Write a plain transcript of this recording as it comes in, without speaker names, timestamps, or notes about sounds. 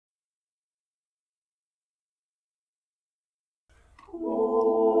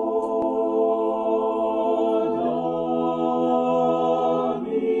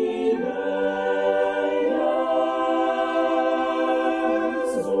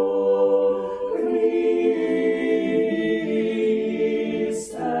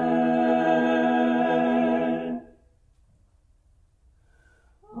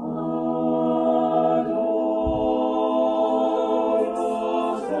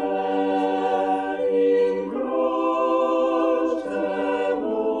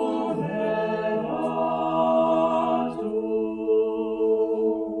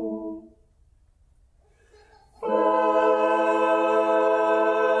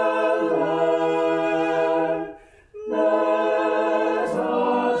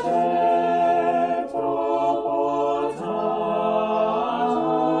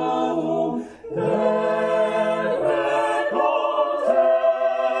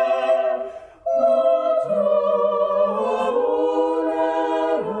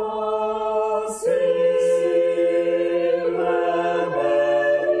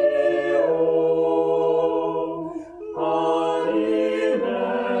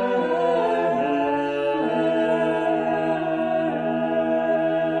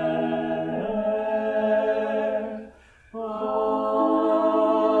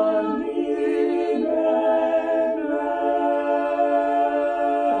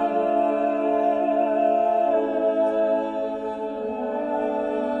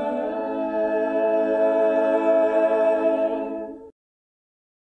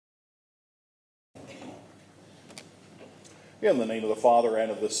In the name of the Father,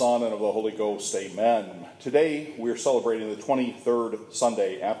 and of the Son, and of the Holy Ghost, amen. Today, we're celebrating the 23rd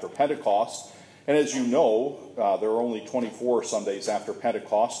Sunday after Pentecost. And as you know, there are only 24 Sundays after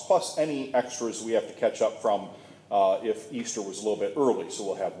Pentecost, plus any extras we have to catch up from if Easter was a little bit early. So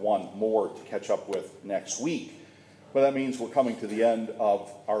we'll have one more to catch up with next week. But that means we're coming to the end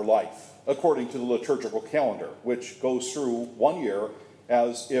of our life, according to the liturgical calendar, which goes through 1 year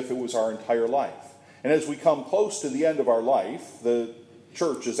as if it was our entire life. And as we come close to the end of our life, the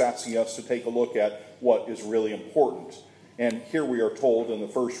church is asking us to take a look at what is really important. And here we are told in the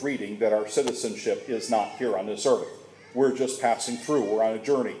first reading that our citizenship is not here on this earth. We're just passing through. We're on a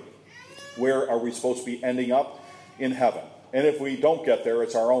journey. Where are we supposed to be ending up? In heaven. And if we don't get there,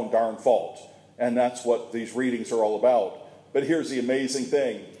 it's our own darn fault. And that's what these readings are all about. But here's the amazing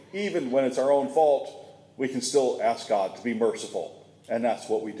thing. Even when it's our own fault, we can still ask God to be merciful. And that's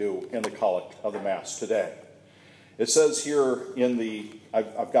what we do in the collect of the Mass today. It says here in the,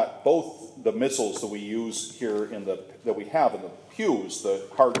 I've got both the missals that we use here that we have in the pews, the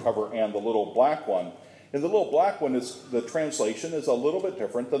hardcover and the little black one. And the little black one the translation is a little bit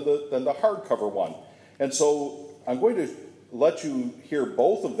different than the hardcover one. And so I'm going to let you hear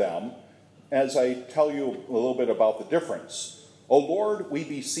both of them as I tell you a little bit about the difference. O Lord, we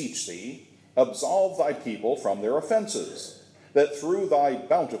beseech thee, absolve thy people from their offenses, that through thy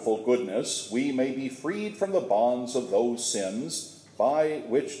bountiful goodness we may be freed from the bonds of those sins by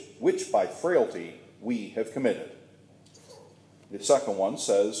which by frailty we have committed. The second one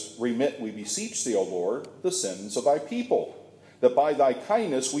says, remit, we beseech thee, O Lord, the sins of thy people, that by thy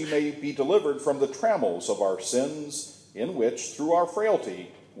kindness we may be delivered from the trammels of our sins, in which, through our frailty,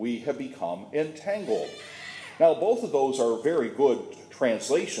 we have become entangled. Now, both of those are very good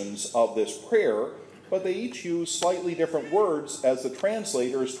translations of this prayer, but they each use slightly different words as the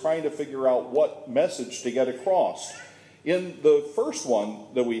translator is trying to figure out what message to get across. In the first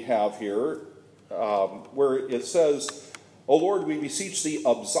one that we have here, where it says, O Lord, we beseech thee,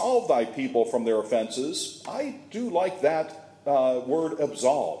 absolve thy people from their offenses, I do like that word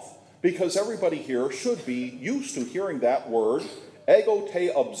absolve, because everybody here should be used to hearing that word, ego te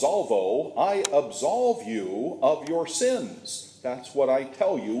absolvo, I absolve you of your sins. That's what I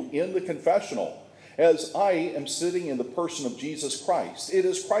tell you in the confessional. As I am sitting in the person of Jesus Christ. It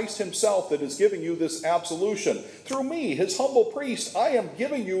is Christ himself that is giving you this absolution. Through me, his humble priest, I am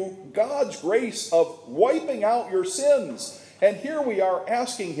giving you God's grace of wiping out your sins. And here we are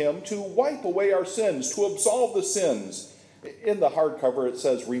asking him to wipe away our sins, to absolve the sins. In the hardcover it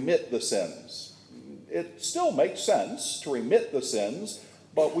says remit the sins. It still makes sense to remit the sins,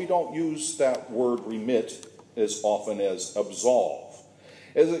 but we don't use that word remit as often as absolve.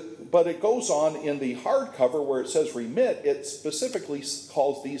 But it goes on in the hardcover where it says remit, it specifically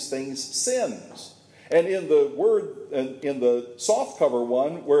calls these things sins. And in the softcover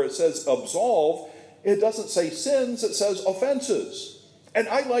one where it says absolve, it doesn't say sins, it says offenses. And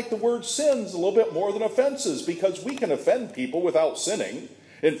I like the word sins a little bit more than offenses because we can offend people without sinning.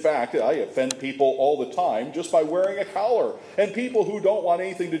 In fact, I offend people all the time just by wearing a collar. And people who don't want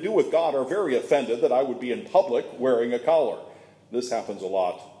anything to do with God are very offended that I would be in public wearing a collar. This happens a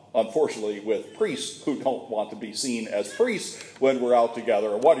lot, unfortunately, with priests who don't want to be seen as priests when we're out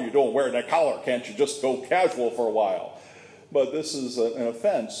together. What are you doing wearing a collar? Can't you just go casual for a while? But this is an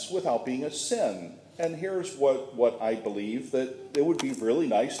offense without being a sin. And here's what I believe, that it would be really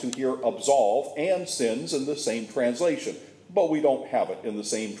nice to hear absolve and sins in the same translation. But we don't have it in the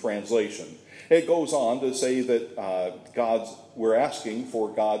same translation. It goes on to say that we're asking for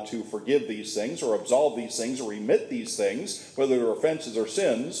God to forgive these things or absolve these things or remit these things, whether they're offenses or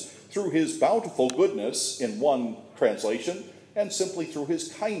sins, through his bountiful goodness in one translation and simply through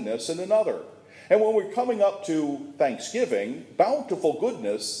his kindness in another. And when we're coming up to Thanksgiving, bountiful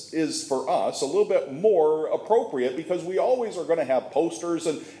goodness is for us a little bit more appropriate because we always are going to have posters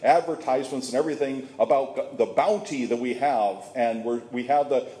and advertisements and everything about the bounty that we have. And we have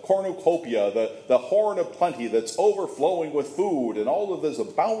the cornucopia, the horn of plenty that's overflowing with food and all of this, a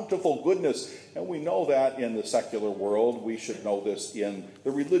bountiful goodness. And we know that in the secular world. We should know this in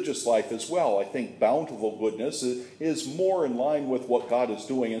the religious life as well. I think bountiful goodness is more in line with what God is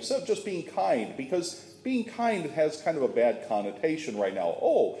doing instead of just being kind. Because being kind has kind of a bad connotation right now.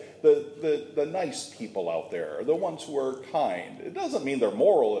 Oh, the nice people out there, the ones who are kind. It doesn't mean they're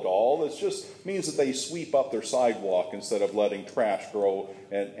moral at all. It just means that they sweep up their sidewalk instead of letting trash grow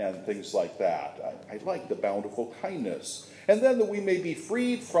and things like that. I like the bountiful kindness. And then that we may be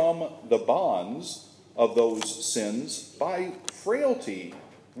freed from the bonds of those sins by frailty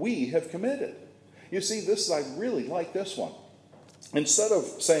we have committed. You see, I really like this one. Instead of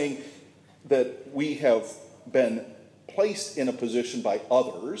saying that we have been placed in a position by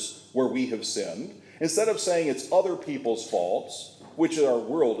others where we have sinned, instead of saying it's other people's faults, which our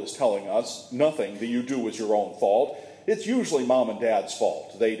world is telling us nothing that you do is your own fault, it's usually mom and dad's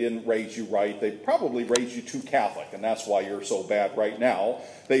fault. They didn't raise you right. They probably raised you too Catholic, and that's why you're so bad right now.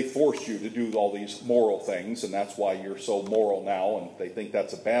 They forced you to do all these moral things, and that's why you're so moral now, and they think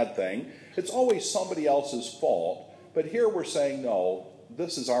that's a bad thing. It's always somebody else's fault. But here we're saying, no,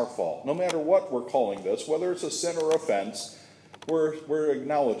 this is our fault. No matter what we're calling this, whether it's a sin or offense, we're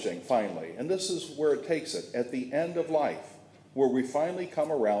acknowledging finally. And this is where it takes it, at the end of life, where we finally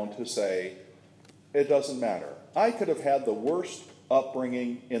come around to say, it doesn't matter. I could have had the worst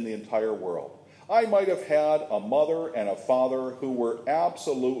upbringing in the entire world. I might have had a mother and a father who were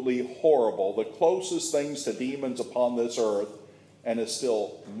absolutely horrible, the closest things to demons upon this earth, and it's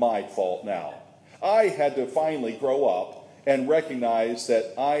still my fault now. I had to finally grow up and recognize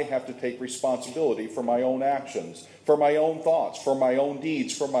that I have to take responsibility for my own actions, for my own thoughts, for my own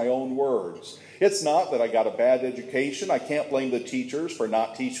deeds, for my own words. It's not that I got a bad education. I can't blame the teachers for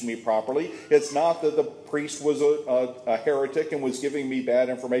not teaching me properly. It's not that the priest was a heretic and was giving me bad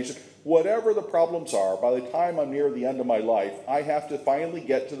information. Whatever the problems are, by the time I'm near the end of my life, I have to finally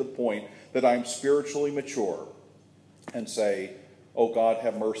get to the point that I'm spiritually mature and say, oh God,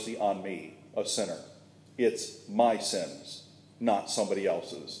 have mercy on me, a sinner. It's my sins, not somebody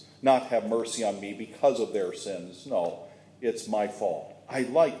else's. Not have mercy on me because of their sins. No, it's my fault. I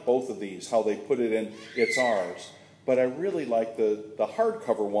like both of these, how they put it in, it's ours. But I really like the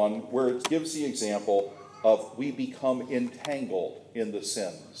hardcover one where it gives the example of we become entangled in the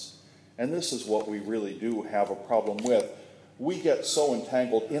sins. And this is what we really do have a problem with. We get so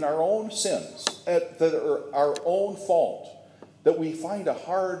entangled in our own sins that are our own fault that we find it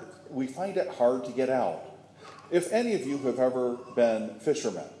hard to get out. If any of you have ever been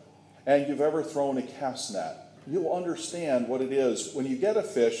fishermen and you've ever thrown a cast net, you'll understand what it is when you get a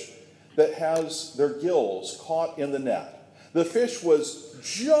fish that has their gills caught in the net. The fish was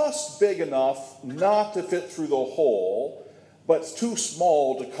just big enough not to fit through the hole, but too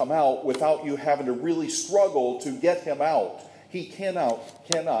small to come out without you having to really struggle to get him out. He cannot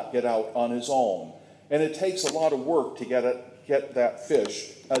get out on his own. And it takes a lot of work to get that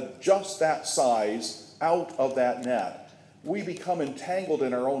fish just that size out of that net. We become entangled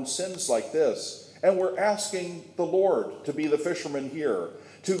in our own sins like this. And we're asking the Lord to be the fisherman here,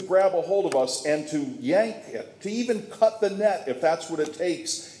 to grab a hold of us and to yank it, to even cut the net if that's what it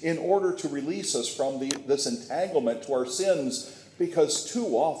takes in order to release us from this entanglement to our sins, because too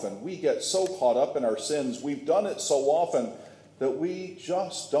often we get so caught up in our sins, we've done it so often that we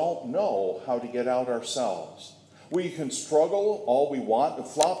just don't know how to get out ourselves. We can struggle all we want and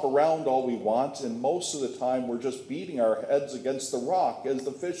flop around all we want, and most of the time we're just beating our heads against the rock as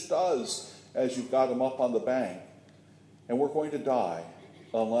the fish does as you've got him up on the bank. And we're going to die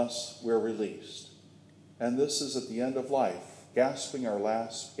unless we're released. And this is at the end of life, gasping our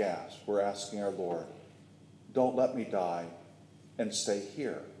last gasp. We're asking our Lord, don't let me die and stay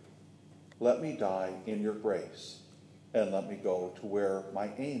here. Let me die in your grace, and let me go to where my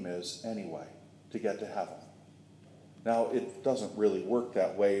aim is anyway, to get to heaven. Now, it doesn't really work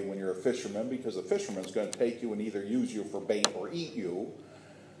that way when you're a fisherman, because a fisherman's going to take you and either use you for bait or eat you.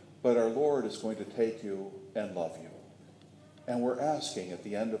 But our Lord is going to take you and love you. And we're asking at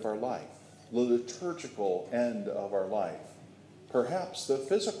the end of our life, the liturgical end of our life, perhaps the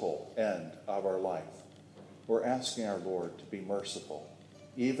physical end of our life, we're asking our Lord to be merciful,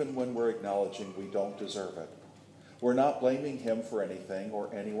 even when we're acknowledging we don't deserve it. We're not blaming him for anything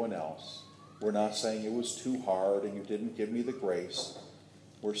or anyone else. We're not saying it was too hard and you didn't give me the grace.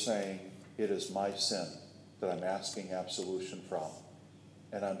 We're saying it is my sin that I'm asking absolution from.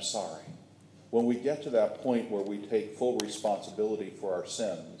 And I'm sorry. When we get to that point where we take full responsibility for our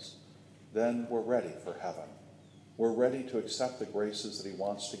sins, then we're ready for heaven. We're ready to accept the graces that he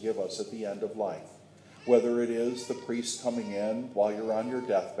wants to give us at the end of life. Whether it is the priest coming in while you're on your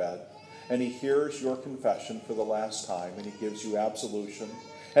deathbed, and he hears your confession for the last time, and he gives you absolution,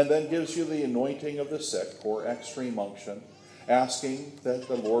 and then gives you the anointing of the sick, or extreme unction, asking that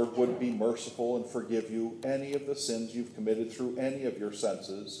the Lord would be merciful and forgive you any of the sins you've committed through any of your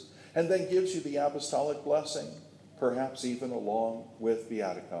senses, and then gives you the apostolic blessing, perhaps even along with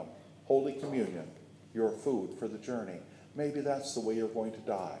viaticum, Holy Communion, your food for the journey. Maybe that's the way you're going to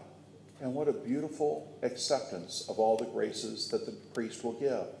die. And what a beautiful acceptance of all the graces that the priest will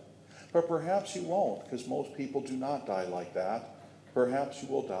give. But perhaps you won't, because most people do not die like that. Perhaps you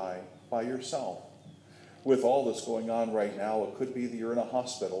will die by yourself. With all this going on right now, it could be that you're in a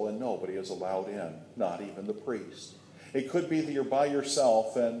hospital and nobody is allowed in, not even the priest. It could be that you're by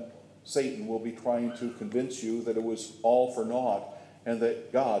yourself and Satan will be trying to convince you that it was all for naught and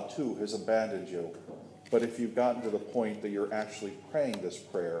that God, too, has abandoned you. But if you've gotten to the point that you're actually praying this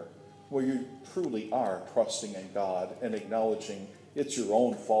prayer, where you truly are trusting in God and acknowledging it's your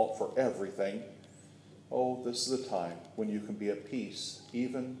own fault for everything, oh, this is the time when you can be at peace,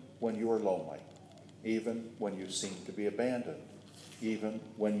 even when you are lonely, even when you seem to be abandoned, even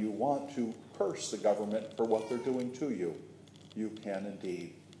when you want to curse the government for what they're doing to you. You can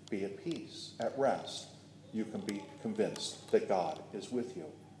indeed be at peace, at rest. You can be convinced that God is with you.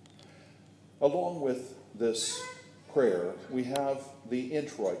 Along with this prayer, we have the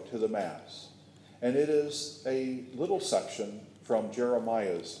introit to the Mass. And it is a little section from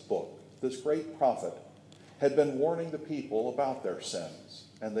Jeremiah's book. This great prophet had been warning the people about their sins,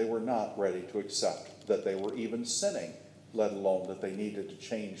 and they were not ready to accept that they were even sinning, let alone that they needed to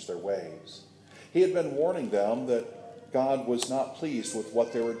change their ways. He had been warning them that God was not pleased with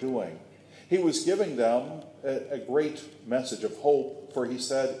what they were doing. He was giving them a great message of hope, for he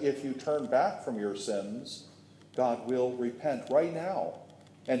said, if you turn back from your sins, God will repent right now,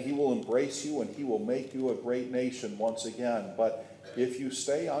 and he will embrace you, and he will make you a great nation once again. But if you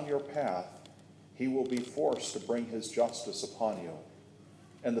stay on your path, he will be forced to bring his justice upon you.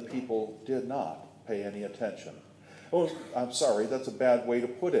 And the people did not pay any attention. Oh, I'm sorry, that's a bad way to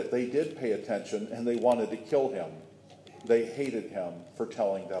put it. They did pay attention, and they wanted to kill him. They hated him for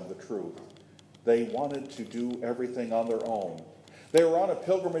telling them the truth. They wanted to do everything on their own. They were on a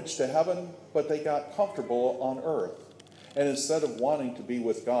pilgrimage to heaven, but they got comfortable on earth. And instead of wanting to be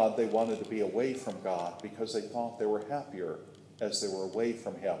with God, they wanted to be away from God because they thought they were happier as they were away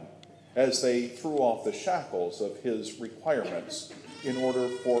from him, as they threw off the shackles of his requirements. In order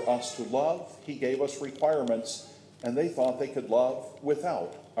for us to love, he gave us requirements, and they thought they could love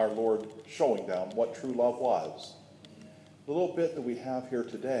without our Lord showing them what true love was. The little bit that we have here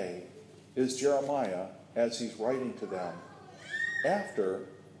today is Jeremiah as he's writing to them after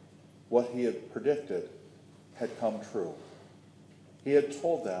what he had predicted had come true. He had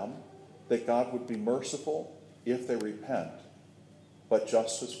told them that God would be merciful if they repent, but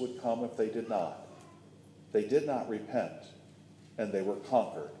justice would come if they did not. They did not repent, and they were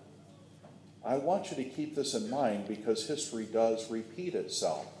conquered. I want you to keep this in mind because history does repeat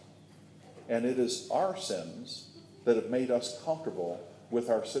itself. And it is our sins that have made us comfortable with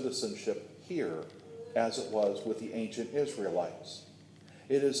our citizenship here as it was with the ancient Israelites.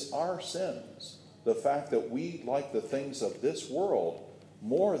 It is our sins, the fact that we like the things of this world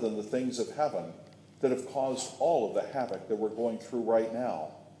more than the things of heaven, that have caused all of the havoc that we're going through right now.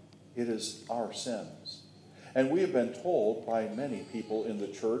 It is our sins. And we have been told by many people in the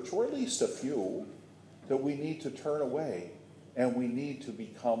church, or at least a few, that we need to turn away and we need to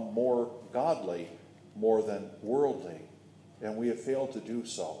become more godly more than worldly. And we have failed to do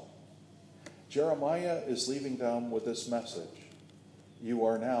so. Jeremiah is leaving them with this message. You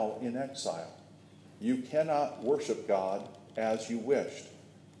are now in exile. You cannot worship God as you wished,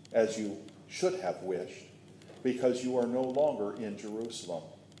 as you should have wished, because you are no longer in Jerusalem.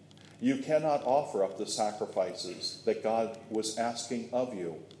 You cannot offer up the sacrifices that God was asking of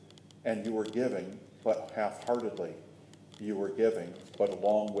you, and you were giving but half-heartedly. You were giving but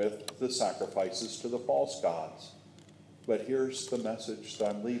along with the sacrifices to the false gods. But here's the message that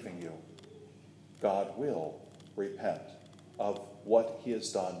I'm leaving you. God will repent of what he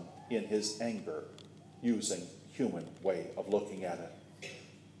has done in his anger, using human way of looking at it.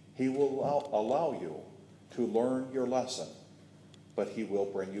 He will allow you to learn your lesson, but he will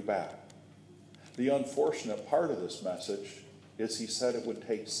bring you back. The unfortunate part of this message is he said it would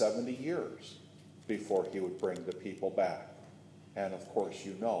take 70 years before he would bring the people back. And of course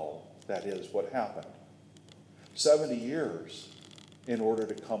you know that is what happened. 70 years in order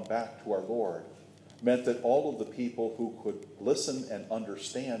to come back to our Lord meant that all of the people who could listen and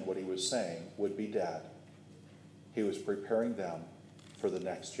understand what he was saying would be dead. He was preparing them for the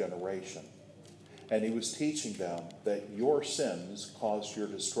next generation. And he was teaching them that your sins caused your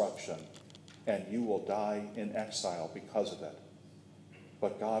destruction, and you will die in exile because of it.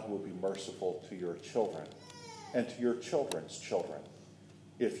 But God will be merciful to your children and to your children's children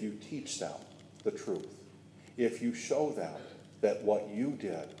if you teach them the truth, if you show them that what you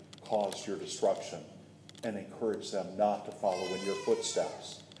did caused your destruction, and encourage them not to follow in your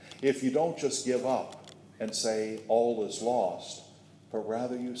footsteps. If you don't just give up and say all is lost, but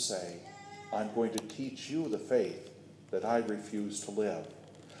rather you say, I'm going to teach you the faith that I refuse to live.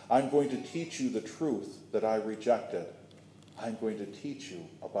 I'm going to teach you the truth that I rejected. I'm going to teach you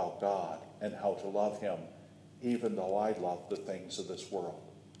about God and how to love him, even though I love the things of this world.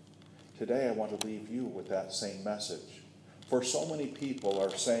 Today I want to leave you with that same message. For so many people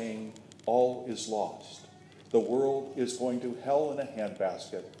are saying all is lost. The world is going to hell in a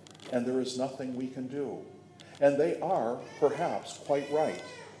handbasket, and there is nothing we can do. And they are, perhaps, quite right.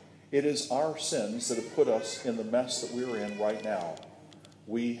 It is our sins that have put us in the mess that we're in right now.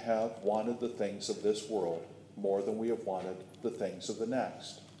 We have wanted the things of this world more than we have wanted the things of the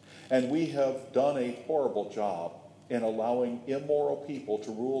next. And we have done a horrible job in allowing immoral people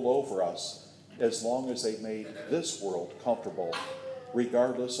to rule over us as long as they made this world comfortable,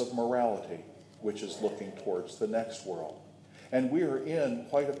 regardless of morality, which is looking towards the next world. And we are in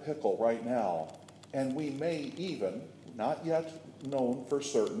quite a pickle right now, and we may even, not yet known for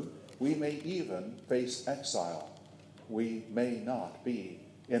certain, we may even face exile. We may not be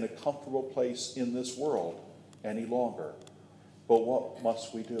in a comfortable place in this world any longer. But what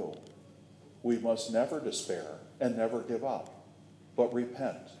must we do? We must never despair and never give up, but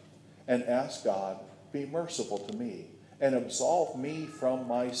repent and ask God, be merciful to me and absolve me from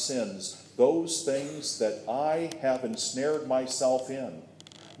my sins, those things that I have ensnared myself in,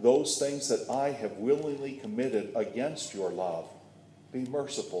 those things that I have willingly committed against your love. Be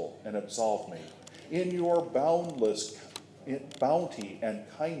merciful and absolve me. In your boundless bounty and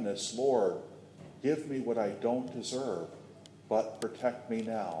kindness, Lord, give me what I don't deserve, but protect me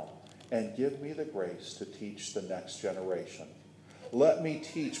now, and give me the grace to teach the next generation. Let me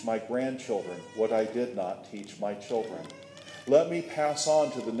teach my grandchildren what I did not teach my children. Let me pass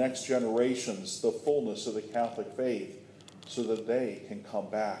on to the next generations the fullness of the Catholic faith so that they can come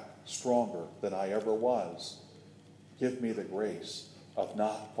back stronger than I ever was. Give me the grace of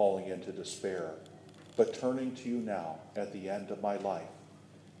not falling into despair, but turning to you now at the end of my life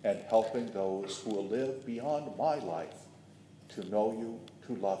and helping those who will live beyond my life to know you,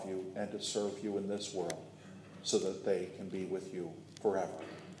 to love you, and to serve you in this world so that they can be with you forever,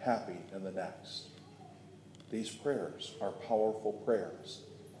 happy in the next. These prayers are powerful prayers,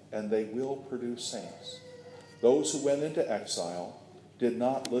 and they will produce saints. Those who went into exile did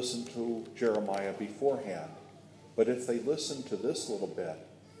not listen to Jeremiah beforehand, but if they listened to this little bit,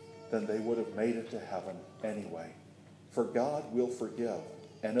 then they would have made it to heaven anyway. For God will forgive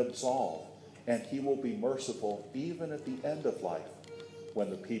and absolve, and he will be merciful even at the end of life when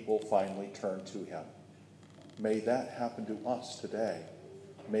the people finally turn to him. May that happen to us today.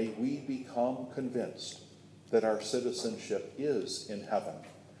 May we become convinced that our citizenship is in heaven.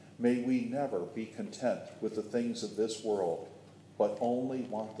 May we never be content with the things of this world, but only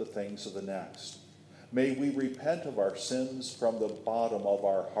want the things of the next. May we repent of our sins from the bottom of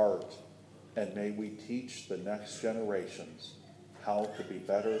our heart, and may we teach the next generations how to be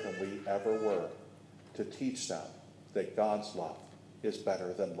better than we ever were, to teach them that God's love is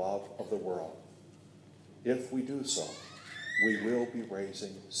better than love of the world. If we do so, we will be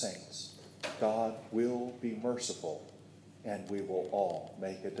raising saints. God will be merciful, and we will all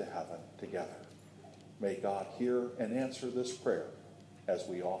make it to heaven together. May God hear and answer this prayer as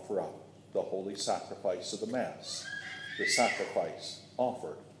we offer up the holy sacrifice of the Mass, the sacrifice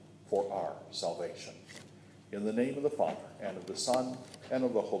offered for our salvation. In the name of the Father, and of the Son, and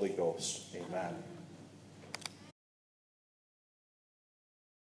of the Holy Ghost, amen.